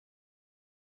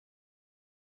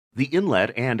The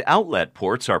inlet and outlet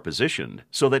ports are positioned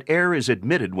so that air is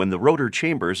admitted when the rotor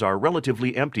chambers are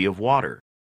relatively empty of water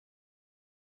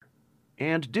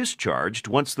and discharged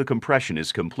once the compression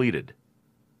is completed.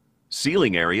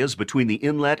 Sealing areas between the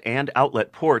inlet and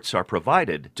outlet ports are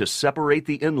provided to separate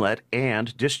the inlet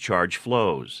and discharge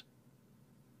flows.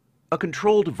 A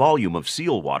controlled volume of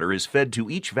seal water is fed to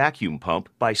each vacuum pump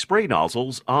by spray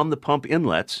nozzles on the pump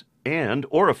inlets and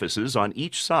orifices on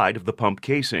each side of the pump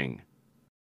casing.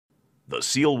 The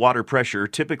seal water pressure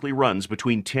typically runs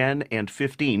between 10 and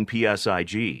 15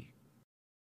 psig.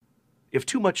 If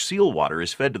too much seal water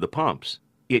is fed to the pumps,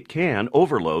 it can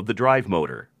overload the drive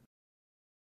motor.